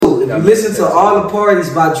listen to All the Parties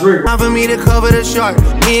by Drake. Time for me to cover the shark.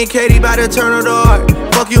 Me and Katie about to turn on the heart.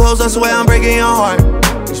 Fuck you hoes, I swear I'm breaking your heart.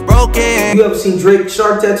 It's broken. You ever seen Drake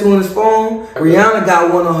shark tattoo on his phone? Rihanna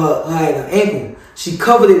got one on her ankle. She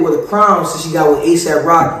covered it with a crown since she got with A$AP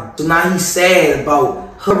Rocky. So now he's sad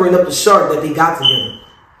about covering up the shark that they got together.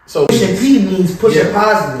 So pushing P means pushing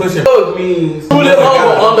positive. Pushing P means truly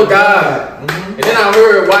under God. And then I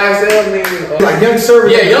heard YSL means like young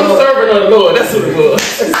servant. Yeah, young servant of the Lord. That's what it was.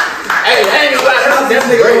 Hey, I ain't gonna lie, that's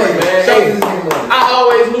great, man. Hey, I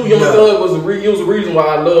always knew Young Thug was the reason why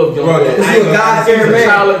I loved Young Thug. He's a God-fearing man.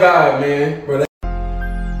 Child of God, man. Bro,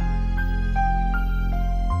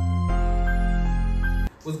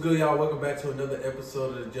 what's good, y'all? Welcome back to another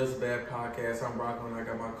episode of the Just Bad Podcast. I'm Rocco and I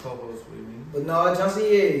got my co-host with me. But no, Johnson, yeah.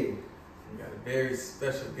 We got a very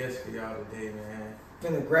special guest for y'all today, man.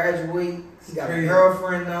 Finna graduate. He got a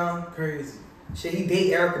girlfriend now. Crazy. Shit, he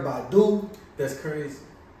date Erykah Badu. That's crazy.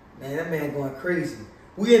 Man, that man going crazy.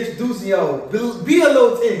 We introducing y'all. Be a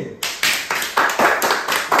little 10.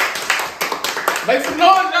 Make some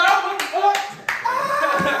noise, y'all. What the fuck?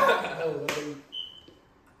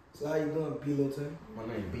 So how you doing, B-Lo 10? My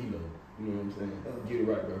name B-Lo. You know what I'm saying? Get it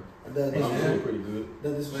right, bro. I'm doing pretty good.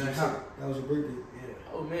 That was your birthday.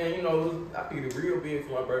 Yeah. Oh man, you know, I did it real big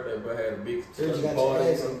for my birthday, but I had a big party.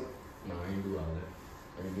 No, I ain't do all that.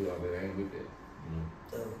 I ain't with that. You know?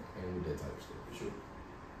 I ain't with that type of stuff. You sure?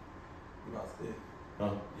 You about to stay?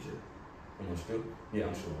 Huh? You sure? Am I still? Yeah,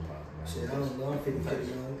 I'm sure I'm positive. Shit, I don't know. I'm 50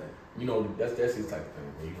 on that. You know, that's his type of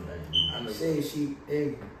thing, bro. You know, I know.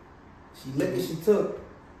 She licked it, she took.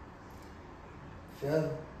 Yeah.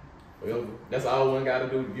 Well, that's all one got to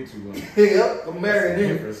do to get you one. Yep, I'm married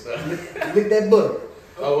him. Lick that butt.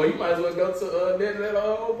 Oh, well, you might as well go to that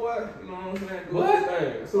old boy. You know what I'm saying? Do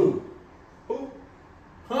what? Who?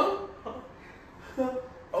 Huh?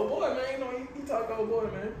 Oh boy, man. You know, he talk old boy,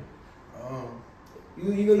 man. You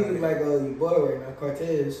know you look like your boy right now,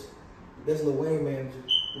 Cortez. That's Lil Wayne manager.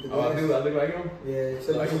 I do. I look like him. Yeah.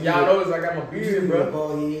 So like y'all notice, I got my beard, bro.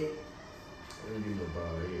 Bald head. I didn't give no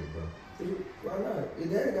bald head, bro. Why not? Your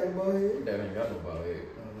daddy got a bald head. Dad ain't got no bald head.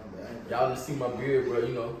 Y'all done see my beard, bro.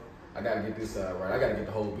 You know, I gotta get this side right. I gotta get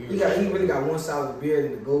the whole beard. He really got one side of the beard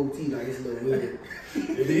and the gold teeth. Like it's a little weird.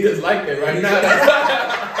 It is like that right now.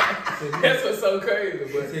 That's what's so crazy. But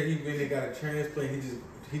he said he really got a transplant.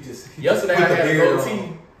 He just yesterday I had a gold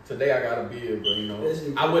teeth. Today I got a beard, bro. You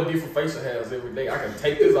know, I wear different facial hairs every day. I can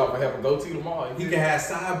take this off and have a goatee tomorrow. He can have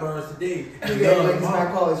sideburns today. He got like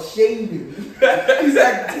I call it shaving. He's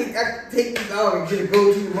like, I can take this off and get a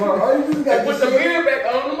goatee tomorrow. All you do got put the beard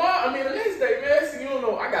back on tomorrow. I mean, the next day, man. See, you don't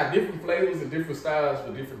know. I got different flavors and different styles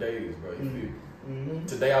for different days, bro. You feel?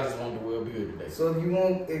 Today I just wanted to wear a beard today. So if you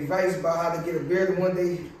want advice about how to get a beard one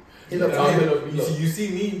day, hit up. You see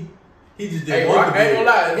me. He just did. Hey, Rock, I ain't gonna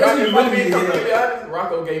lie. If I'm being completely honest,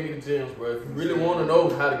 Rocco gave me the gems, bro. If you really want to know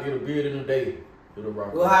how to get a beard in a day, do the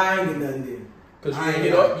Rocco. Well, I ain't get nothing then. Cause you ain't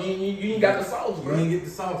get up, you ain't got the sauce, bro. You ain't get the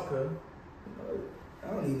sauce, cuz. I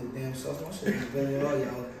don't need no damn sauce. My shit is better than all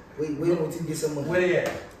y'all. Wait until you get some money. Where they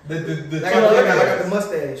at? I got the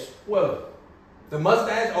mustache. What? The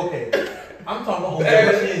mustache? Okay. I'm talking about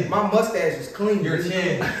your chin. My mustache is clean. Your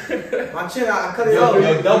chin. My chin, I cut it off.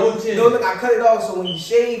 Your double chin. No, look, I cut it off so when you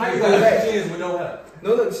shave, how you you go got back. chins with no help?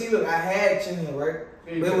 No, look, see, look, I had chin hair, right?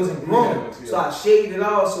 But it wasn't grown. So I shaved it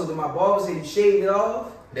off so that my barber said you shaved it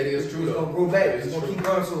off. That is true. It's gonna grow back. It's gonna keep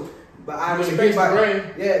growing. So, but I expect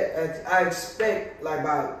I expect like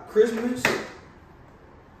by Christmas,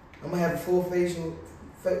 I'm gonna have a full face.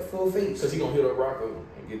 Cause he gonna hit up Rocco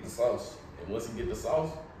and get the sauce. And once he get the sauce,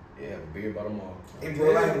 yeah, a beard by tomorrow. Hey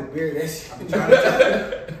bro, I have a beard. That's I'm trying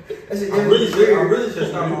to I really should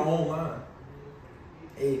start my own line.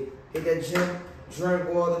 Hey, hit that gym, drink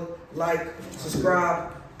water, like,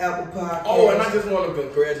 subscribe, Apple Podcast. Oh, and I just want to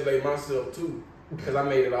congratulate myself too. Because I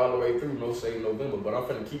made it all the way through No Shade November. But I'm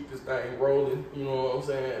finna keep this thing rolling. You know what I'm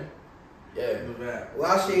saying? Yeah.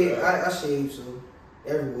 Well, I shaved, so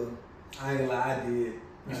everywhere. I ain't gonna lie, I did.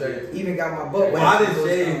 You shaved? Even got my butt. Well, I didn't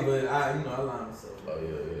shave, but I lined myself. Oh,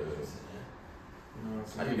 yeah.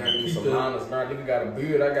 I gotta give me some liners now. Nigga got a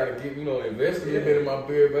beard. I gotta get, invest a little bit in my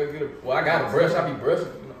beard. But I got a brush. I be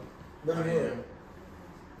brushing, Brush your hair.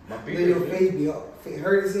 My beard. Your face be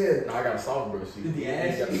hurt as hell. No, I got a soft brush. The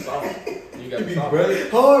ass. You got the soft. You got the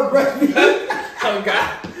soft. Hard brush. Oh God.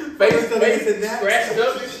 Face scratched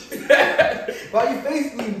up and shit. Why your face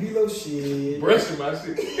be below shit? Brushing my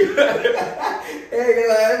shit. Hey,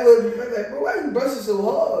 like, bro, why you brushing so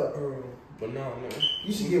hard, bro? But no, man.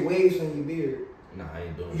 You should get waves on your beard. Nah, I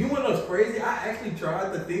ain't doing it. You want to know what's crazy? I actually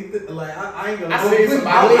tried to think that, like, I ain't gonna. I seen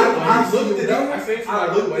somebody. I looked it up. I seen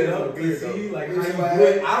somebody I looked it up to see, like, how you do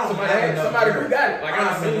it. I don't have enough. Somebody who got it. Like, I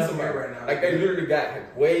don't seen somebody right now. Like, they literally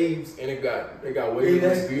got waves, and they got waves in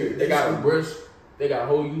the beard. They got a brush. They got a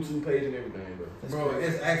whole YouTube page and everything, bro. Bro,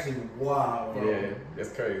 it's actually wild, bro. Yeah,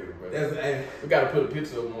 that's crazy, bro. That's we gotta put a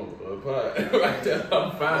picture of them on the pod right there.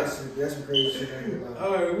 I'm fine. That's some crazy shit.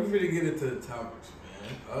 Alright, we finna get into the topics,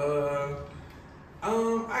 man.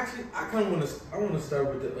 Actually, I kind of want to start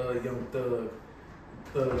with the Young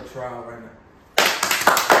Thug trial right now.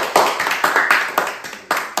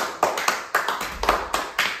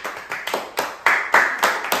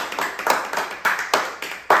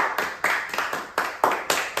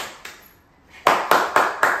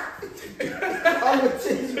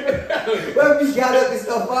 What if he got up and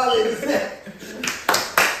stuff following his set?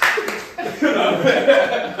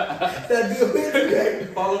 That do a bit.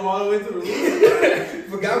 Follow him all the way to the room.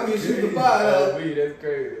 Forgot we shoot the fire. That's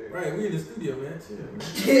crazy. Right, we in the studio, man.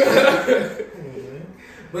 Chill. Yeah.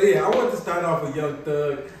 But yeah, I want to start off with Young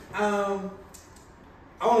Thug. I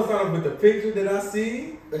want to start off with the picture that I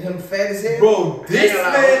see. But him fat as hell. Bro, this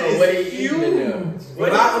man is huge.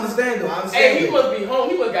 But I understand though. I understand. Hey, he must be home.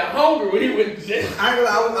 He must got hungry when he went to jail. I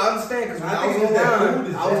understand because I was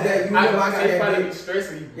online. I was there. You know I got that. Probably be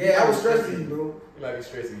stressing. Yeah, I was stressing, bro. You might be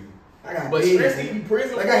stressing. I got. But stress eating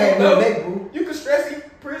prison. Like I had no neck, bro. You can stress eat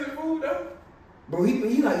prison food though. Bro,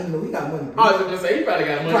 he not eating though. He got money. Bro. I was gonna say he probably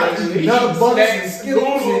got money. Probably He nut eat butters snacks, and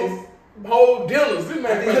Skittles noodles, whole dinners. This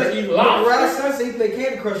man probably eat lobster. Around sunset, he play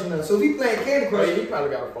Candy Crush now. So if he playing Candy Crush, he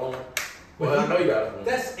probably got a phone. Well, I know he got a phone.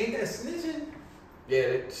 Ain't that snitching? Yeah, I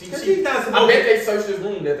bet they searched his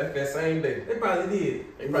room that same day. They probably did.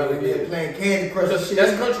 They probably did. Playing Candy Crush and shit.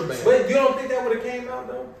 That's contraband. But you don't think that would have came out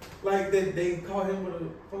though? Like that they caught him with a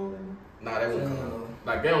phone? Nah, that wouldn't come out.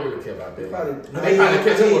 Like they don't really care about that. They probably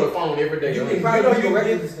catch him with a phone every day. You probably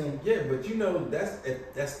correct this thing. Yeah, but you know that's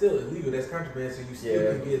still illegal. That's contraband, so you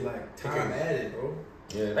still can get like time added, bro.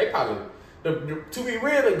 Yeah, they probably. To be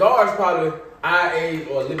real, the guards probably our age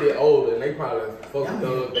or a little bit older, and they probably fuck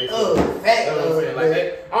Thug. They fat. You know what I'm saying? Like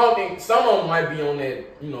that. I don't think some of them might be on that.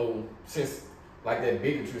 You know, since like that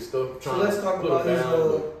bigotry stuff. So let's talk about his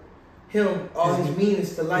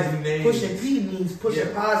meanings to life. Pushing P means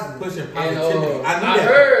pushing positive. Pushing positivity. I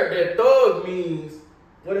heard that Thug means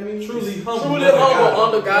what it means. Truly humble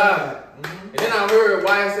under God. Mm-hmm. And then I heard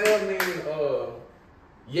YSL means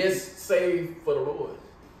yes, save for the Lord.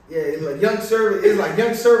 Yeah, it's like young servant. It's like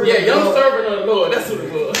young servant. Yeah, young servant of the Lord. That's what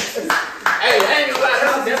it was. Hey, I ain't gonna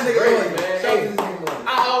lie. That's great, man. Hey, I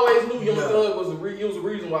always knew Young Thug was a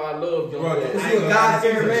reason why I loved Young Thug. He's a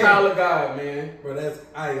God-fearing man. Child of God, man. Bro,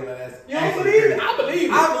 I ain't gonna lie. You don't believe it? I believe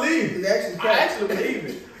it. I believe it. I actually believe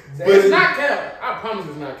it. But it's not cap. I promise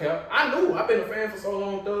it's not cap. I knew. I've been a fan for so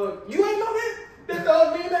long, Thug. You ain't know that? That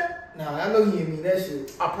Thug mean that? Nah, I know he didn't mean that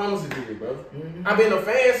shit. I promise it did, bro. Mm-hmm. I've been a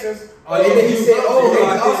fan since. And then he said, he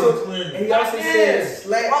also said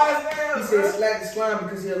slack. He said slack the slime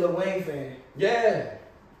because he's a Lil Wayne fan. Yeah.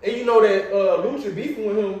 And you know that Lucha beefing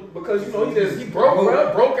with him because you know he broke,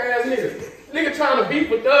 bro, broke ass nigga. Nigga trying to beef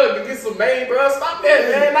with Thug to get some main, bro. Stop that,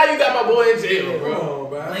 man. Now you got my boy in jail, bro.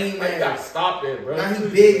 Lame, man. You gotta stop that, bro. Now he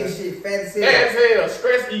big and shit, fat as hell. Fat as hell,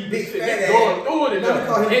 stress eating, big shit. He's going through it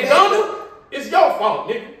enough. And Gunna, it's your fault,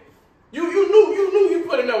 nigga. You knew you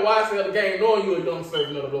put in that YSL the game knowing you a young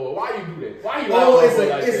servant of the Lord. Why you do that? Why you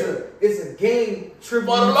it's a game tribute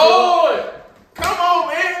for the Lord. Come on,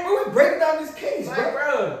 man. Bro, we breaking down this case, like,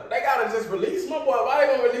 bro. They gotta just release my boy. Why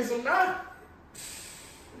they gonna release him now?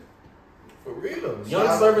 For real.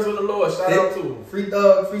 Young servants of the Lord. Shout out to him. Free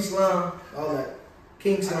Thug, free Slime, all that.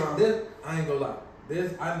 King Slime. I ain't gonna lie.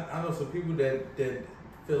 I know some people that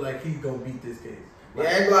feel like he's gonna beat this case. Like,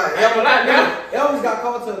 yeah, Elvis got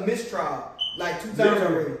called to a mistrial like 2 times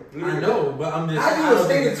already. I know, but I'm just. How you a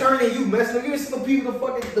state attorney and you messing up? You see some people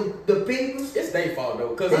the papers? It's their fault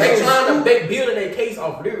though, cause they building their case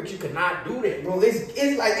off lyrics. You cannot do that, bro.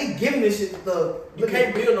 It's like they giving this shit you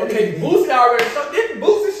can't build no case. Boosie already showed. Didn't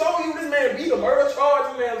Boosie show you this man beat a murder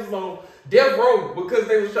charge? This man was on death row because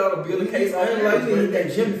they was trying to build a case off lyrics. Like you need that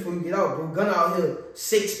gym before you get out, bro. Gun out here,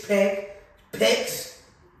 6-pack, pecs.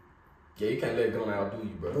 Yeah, you can't let Gunna outdo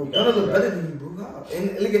you, bro. Gunna look better than you, bro.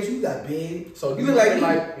 And look at you got big. So you look like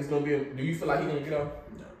it's gonna be? Do you feel like he gonna get out?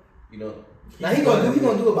 No. You know. Now he gonna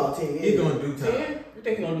do about 10. He's gonna do 10. You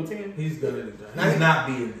think he gonna do 10? He's gonna do 10. He's not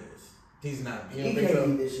beating this. He's not beating. He can't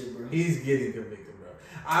beat this shit, bro. He's getting convicted, bro.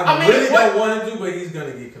 I really don't want him to, but he's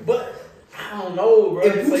gonna get convicted. But I don't know, bro.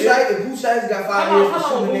 If Pusha's got 5 years for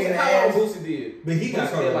shooting a nigga in the ass. How long Boosie did? But he got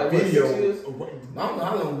Boosie did like video. what, 6 years? I don't know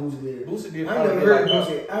how long Boosie did. Boosie did. I never heard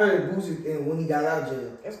Boosie. I heard Boosie when he got out of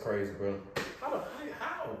jail. That's crazy, bro. How?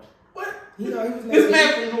 What? He was This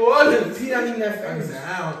man from New Orleans. He not even that famous.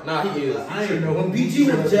 Nah, he is. I ain't know when BG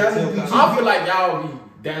went to jail. I feel like y'all be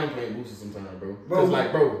downplaying Boosie sometimes, bro. Cause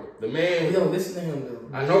like, bro, the man. We don't listen to him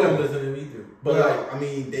though. I know don't listen to him either. But like, I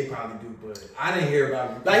mean, they probably do. But I didn't hear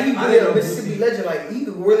about him. Like he really a Mississippi legend. Like he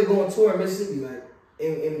could really go on tour in Mississippi, like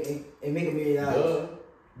and make $1 million.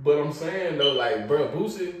 But I'm saying though, like, bro,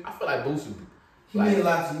 Boosie. I feel like Boosie. He mean a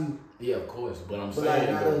lot to you. Yeah, of course. But I'm but saying, like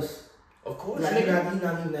not us. Of course, like he's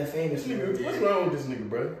not even that famous. What's wrong with this nigga,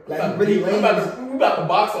 bro? Like really we about to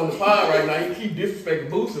box on the pod right now. You keep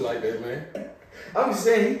disrespecting Boosie like that, man. I'm just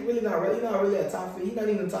saying he's really not really a top 50. He's not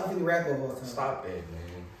even a top 50 rapper of all time. Stop that,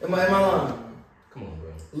 man. Am I lying? Come on,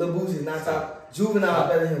 bro. Lil Boosie's not top. Juvenile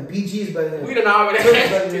better than him. BG is better than him. We done already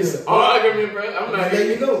had this argument, bro. I'm not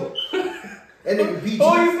letting you know. That nigga BG.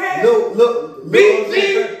 Who you saying? Look. BG.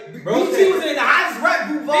 BG was in the hottest rap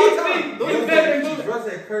group of all time. He's better than Boosie. Bro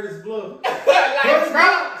said Curtis Blow.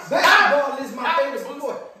 Basketball is my favorite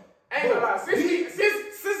sport. Ain't gonna lie.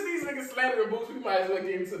 Since these niggas slandering Boosie, we might as well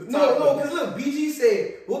get into the top. No, because look, BG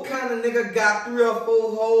said, what kind of nigga got 3 or 4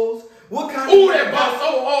 hoes? What kind of nigga that ball so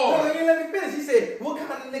hard? No, you let me finish. He said, what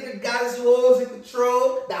kind of nigga got his hoes in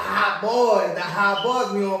control? The hot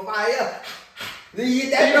boys be on fire.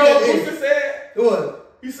 You know what Boosie said?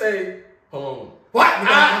 What? You say, hold on. What?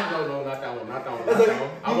 No, not that one. I'm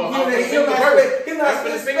gonna sing the verse. I'm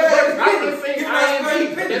gonna sing the verse. I'm gonna sing ING.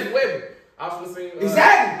 That's Webby. I was gonna sing.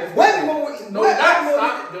 Exactly. Webby more. No,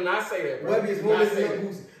 stop. Do not say that, bro. Webby is more than Lil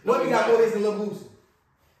Boosie. Webby got more than Lil Boosie.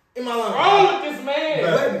 In my line. Wrong with this man.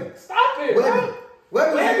 Webby. Stop it, bro.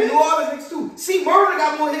 Webby was in New Orleans niggas too. C Murder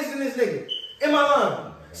got more hits than this nigga. In my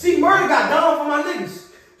line. C Murder got down for my niggas.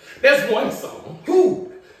 That's one song.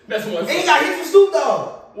 Who? That's one song. And he got hits for Snoop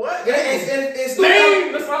Dogg. What? And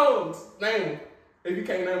name the songs. Name. If you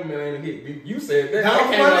can't name them, it ain't a hit. You said that. Down that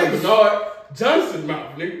came out of Bernard Johnson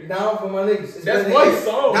mouth, nigga. Down for my niggas. That's one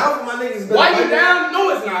song. Down for my niggas. Wipe Me Down? No,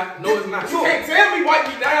 it's not. No, it's not. You can't tell me Wipe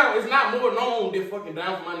Me Down is not more known than fucking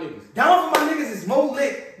Down for My Niggas. Down for My Niggas is more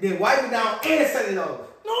lit than Wipe Me Down and Set It Off.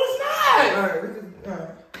 No, it's not. Alright.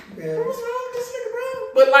 Yeah. What's wrong with this nigga, bro?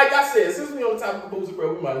 But like I said, since we on the topic of Boosie,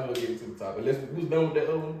 bro, we might as well get into the topic. Who's done with that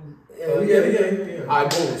other one? Yeah. Alright,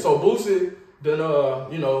 boom. So Boosie, then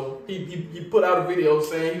he put out a video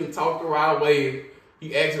saying he would talk to Rod Wave.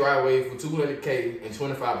 He asked Rod Wave for $200K and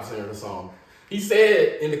 25% of the song. He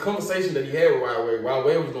said in the conversation that he had with Rod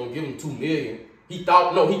Wave was gonna give him $2 million.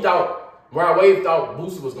 Rod Wave thought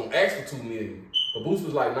Boosie was gonna ask for $2 million. But Boosie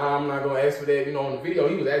was like, nah, I'm not gonna ask for that. You know, on the video,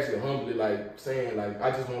 he was actually humbly like saying, like,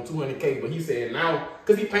 I just want $200K. But he said now,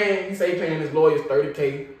 cause he paying his lawyers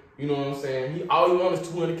 $30K. You know what I'm saying? All he wants is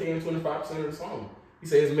 $200K and 25% of the song. He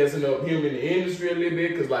said it's messing up him in the industry a little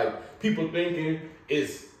bit, cause like people thinking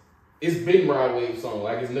it's been Rod Wave's song,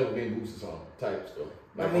 like it's never been Boosie's song type stuff.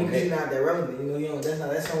 Like, I mean, cause he's not that relevant,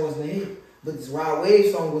 that song wasn't a hit. But this Rod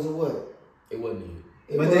Wave song was a what? It wasn't a hit.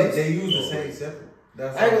 But they used the same sample.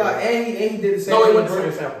 That's and he did the same. No, it wasn't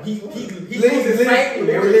the same sample. He used the same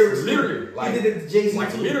lyrics. Literally. Like, he did it to Jay-Z.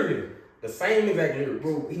 Like literally. The same exact lyrics.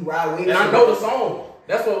 Bro, he Rod Wave. And I know the song.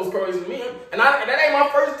 That's what was crazy to me. And that ain't my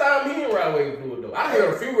first time hearing Rod Wave do it though. I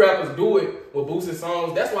heard a few rappers do it with Boosie's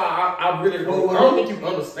songs. That's why I really don't. I don't think you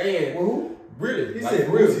understand. Who? Really? He like said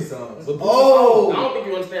Boosie songs. I don't think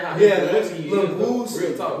you understand how Boosie is.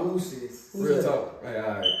 Real talk. Real talk.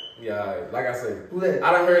 Alright. Like I said, I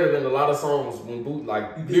done heard it in a lot of songs when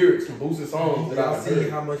lyrics from Boosie's songs. Y'all see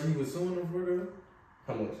how much he was suing him for though?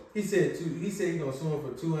 How much? He said he gonna sue him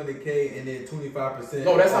for $200K and then 25%.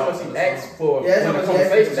 No, that's how much he asked for. Yeah, in the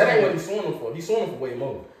conversation. That ain't what he's suing him for. He's suing him for way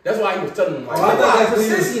more. That's why he was telling him like. I thought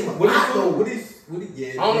what I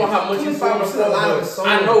don't know how much he's suing him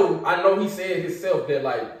for. I know he said himself that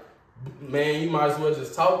like, man, you might as well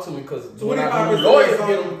just talk to me because 25% lawyers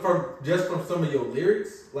get him from some of your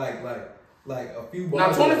lyrics, like a few.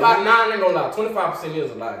 Now 25, I ain't gonna lie, 25% is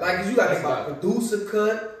a lot. Like you got to think about producer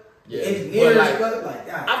cut. Yeah, engineers but cut,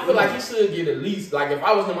 I feel like he should get at least, like if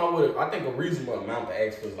I was him, I think a reasonable amount to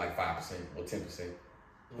ask for is like 5% or 10%.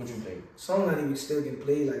 What you think? Song not even still getting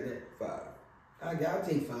played like that. 5. I'll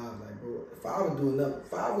take 5, like bro. 5 would do enough.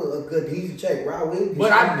 5 was a good decent check. Rod Wave.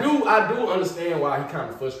 But I do understand why he kind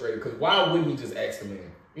of frustrated because why wouldn't he just ask the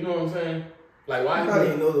man? You know what I'm saying? Like why? He probably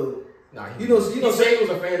didn't know the. Nah, you know, he said he was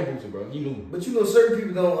a fan of Boosie, bro. He knew. But you know, certain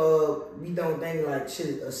people don't think like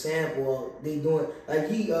shit a sample or they doing like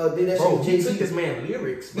he did that shit with He Jay-Z. took this man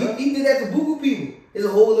lyrics, bro. He did that to Boo people. It's a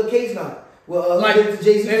whole other case now. Well, like to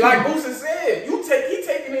Jay-Z and like Boosie said, he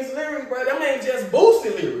taking his lyrics, bro. Them ain't just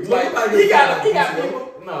Boosie lyrics. Like He got people.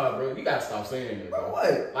 Nah, bro, you gotta stop saying that, bro.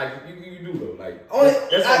 What? Like you do though. Like I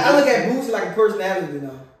look at Boosie like a personality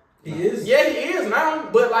now. He is. Yeah, he is now.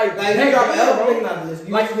 But like he got an album not listen.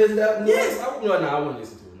 You like listen to that? Yes, I wouldn't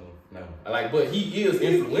listen to it. No. Like, but he is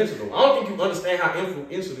influential though. I don't think you understand how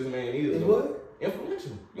influential this man is. What?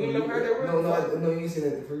 Influential. You ain't never heard that word? No, you ain't seen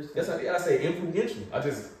that the first time. Yes, I did. I say influential. I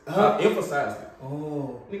just emphasized it.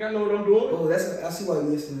 Oh. Nigga, I know what I'm doing. Oh, I see why you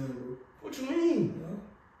listening, bro. What you mean?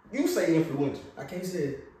 You say influential. I can't say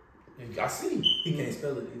it. I see. He can't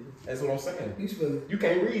spell it either. That's what I'm saying. You spell it. You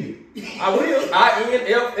can't read it. I will.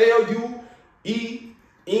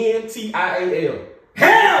 INFLUENTIAL.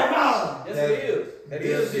 Hell no! Yes, it is. That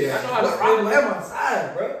is. Yeah. I know how to spell it. I'm on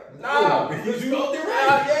side, bro. Nah, because you spelled it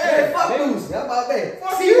right. Yeah, fuck news. How about that?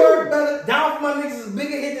 T-word better. Down for my niggas is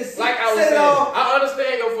bigger hit this. Like I was saying, I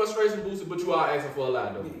understand your frustration, Boosie, but you are asking for a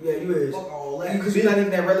lot, though. Yeah, you is. Fuck all that. Because you're not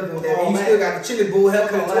even that relevant with that. You still got the chili bull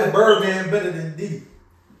haircut. Like Birdman better than D.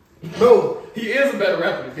 Bro. He is a better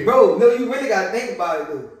rapper than Diddy. Bro, no, you really got to think about it,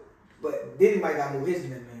 though. But Diddy might got more hits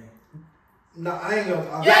than that, man. No, I ain't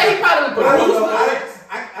gonna. Yeah, he probably produced.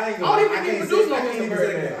 I ain't gonna. I don't even think he produced no music for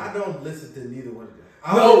Birdman. I don't listen to neither one of them.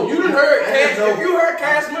 No, you done heard Cash. If you heard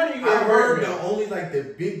Cash Money, you heard the only like the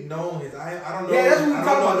big known hits. I don't know. Yeah, that's what we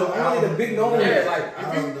talking about. Only the big known hits. Yeah,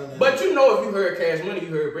 like but you know if you heard Cash Money, you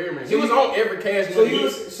heard Birdman. He was on every Cash Money.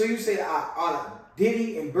 So you say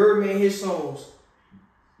Diddy and Birdman his songs,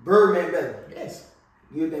 Birdman better? Yes.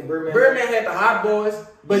 You think Birdman? Birdman had the Hot Boys,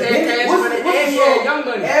 but he had Cash Money, and he had Young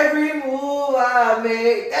Money. Every move I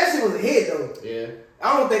made, that shit was a hit though. Yeah.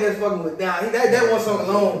 I don't think that's fucking with down. That one song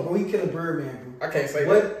alone, bro. He killed Birdman, bro. I can't say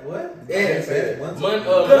what? that. What? Yeah, I can't say that. Money in the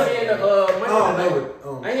money in the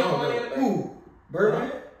bank. Ain't he on Money in the Bank? Who?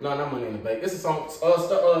 Birdman? No, not Money in the Bank. This is a song.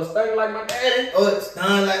 Stunning Like My Daddy. Oh, it's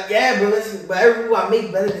done like but listen, but every move I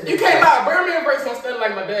make better than you can't lie. Birdman breaks on Stunning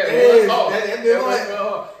Like My Daddy. Yeah, that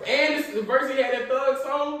and the verse he had that Thug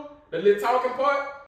song, the little talking part.